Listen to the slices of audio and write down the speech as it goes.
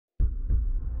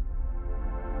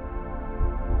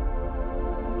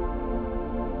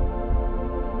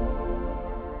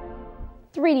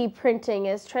3D printing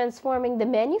is transforming the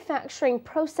manufacturing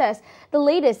process. The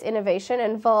latest innovation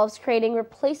involves creating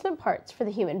replacement parts for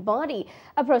the human body,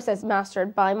 a process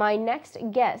mastered by my next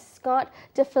guest, Scott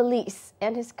DeFelice,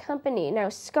 and his company. Now,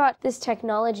 Scott, this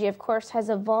technology, of course, has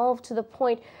evolved to the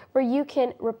point where you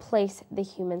can replace the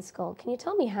human skull. Can you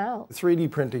tell me how?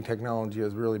 3D printing technology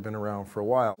has really been around for a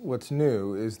while. What's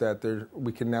new is that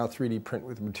we can now 3D print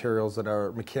with materials that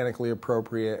are mechanically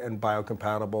appropriate and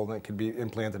biocompatible that can be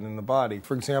implanted in the body.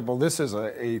 For example, this is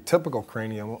a typical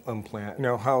cranial implant. You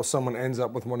know, how someone ends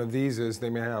up with one of these is they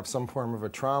may have some form of a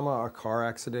trauma, a car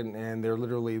accident, and they're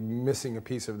literally missing a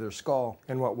piece of their skull.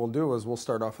 And what we'll do is we'll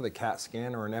start off with a CAT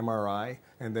scan or an MRI,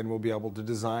 and then we'll be able to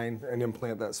design an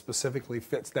implant that specifically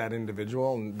fits that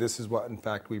individual, and this is what in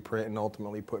fact we print and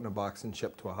ultimately put in a box and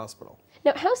ship to a hospital.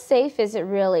 Now, how safe is it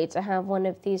really to have one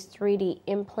of these 3D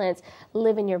implants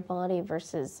live in your body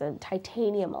versus a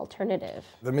titanium alternative?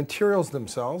 The materials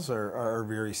themselves are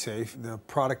very safe. The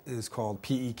product is called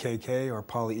PEKK, or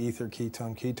polyether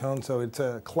ketone. So it's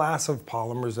a class of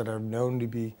polymers that are known to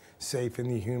be safe in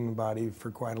the human body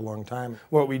for quite a long time.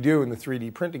 What we do in the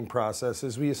 3D printing process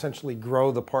is we essentially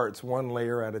grow the parts one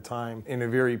layer at a time in a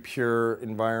very pure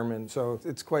environment. So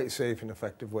it's quite a safe and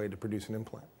effective way to produce an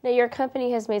implant. Now, your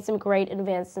company has made some great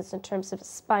advancements in terms of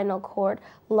spinal cord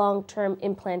long-term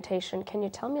implantation. Can you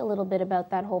tell me a little bit about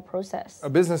that whole process? A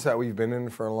business that we've been in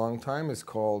for a long time is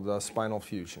called Spinal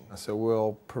Fusion. So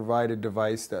we'll provide a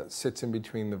device that sits in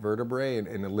between the vertebrae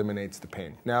and eliminates the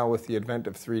pain. Now, with the advent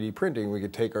of 3D printing, we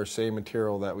could take our same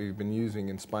material that we've been using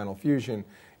in Spinal Fusion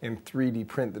and 3D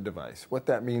print the device. What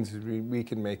that means is we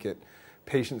can make it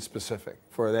patient specific.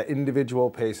 For that individual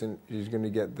patient, he's going to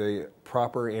get the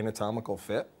proper anatomical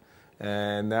fit,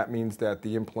 and that means that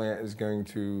the implant is going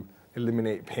to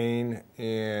eliminate pain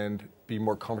and be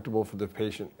more comfortable for the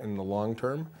patient in the long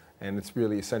term, and it's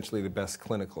really essentially the best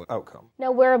clinical outcome.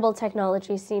 Now, wearable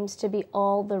technology seems to be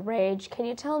all the rage. Can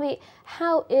you tell me,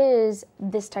 how is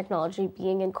this technology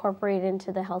being incorporated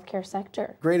into the healthcare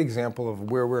sector? Great example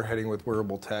of where we're heading with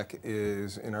wearable tech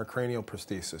is in our cranial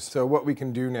prosthesis. So what we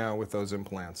can do now with those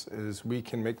implants is we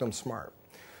can make them smart.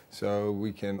 So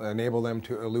we can enable them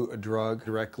to elute a drug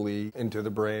directly into the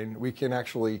brain. We can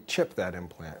actually chip that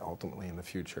implant ultimately in the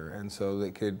future, and so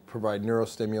they could provide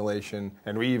neurostimulation,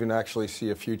 and we even actually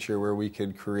see a future where we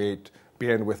could create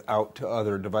bandwidth out to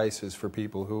other devices for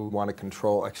people who want to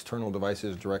control external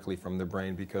devices directly from their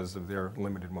brain because of their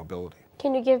limited mobility.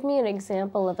 Can you give me an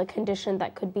example of a condition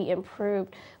that could be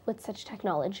improved with such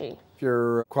technology? If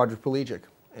you're quadriplegic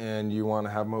and you want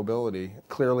to have mobility,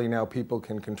 clearly now people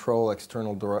can control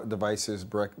external devices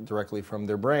directly from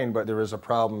their brain, but there is a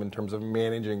problem in terms of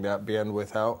managing that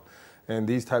bandwidth out. And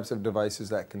these types of devices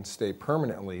that can stay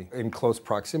permanently in close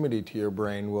proximity to your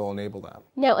brain will enable that.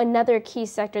 Now, another key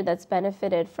sector that's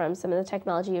benefited from some of the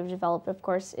technology you've developed, of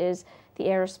course, is the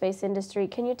aerospace industry.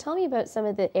 Can you tell me about some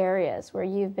of the areas where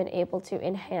you've been able to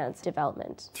enhance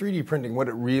development? 3D printing, what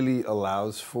it really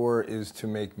allows for is to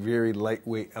make very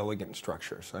lightweight, elegant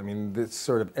structures. I mean, this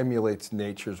sort of emulates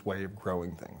nature's way of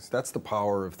growing things. That's the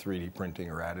power of 3D printing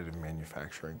or additive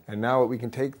manufacturing. And now we can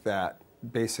take that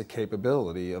basic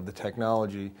capability of the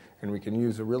technology and we can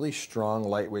use a really strong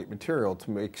lightweight material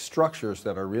to make structures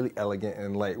that are really elegant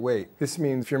and lightweight. This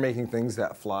means if you're making things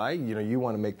that fly, you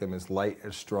want to make them as light,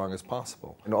 as strong as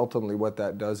possible. And ultimately what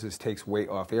that does is takes weight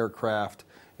off aircraft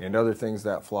and other things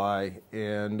that fly,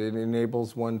 and it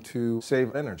enables one to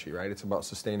save energy, right? It's about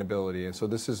sustainability. And so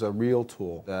this is a real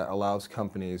tool that allows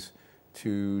companies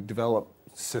to develop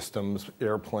systems,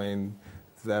 airplanes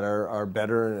that are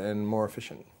better and more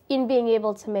efficient. In being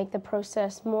able to make the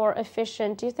process more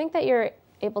efficient, do you think that you're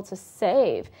able to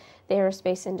save the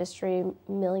aerospace industry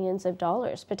millions of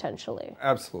dollars potentially?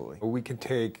 Absolutely. We could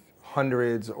take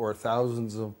hundreds or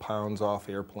thousands of pounds off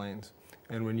airplanes.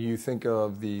 And when you think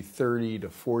of the 30 to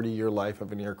 40-year life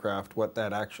of an aircraft, what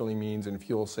that actually means in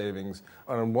fuel savings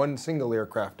on one single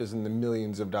aircraft is in the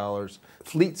millions of dollars.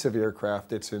 Fleets of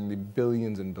aircraft, it's in the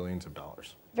billions and billions of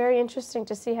dollars. Very interesting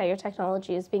to see how your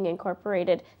technology is being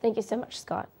incorporated. Thank you so much,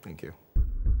 Scott. Thank you.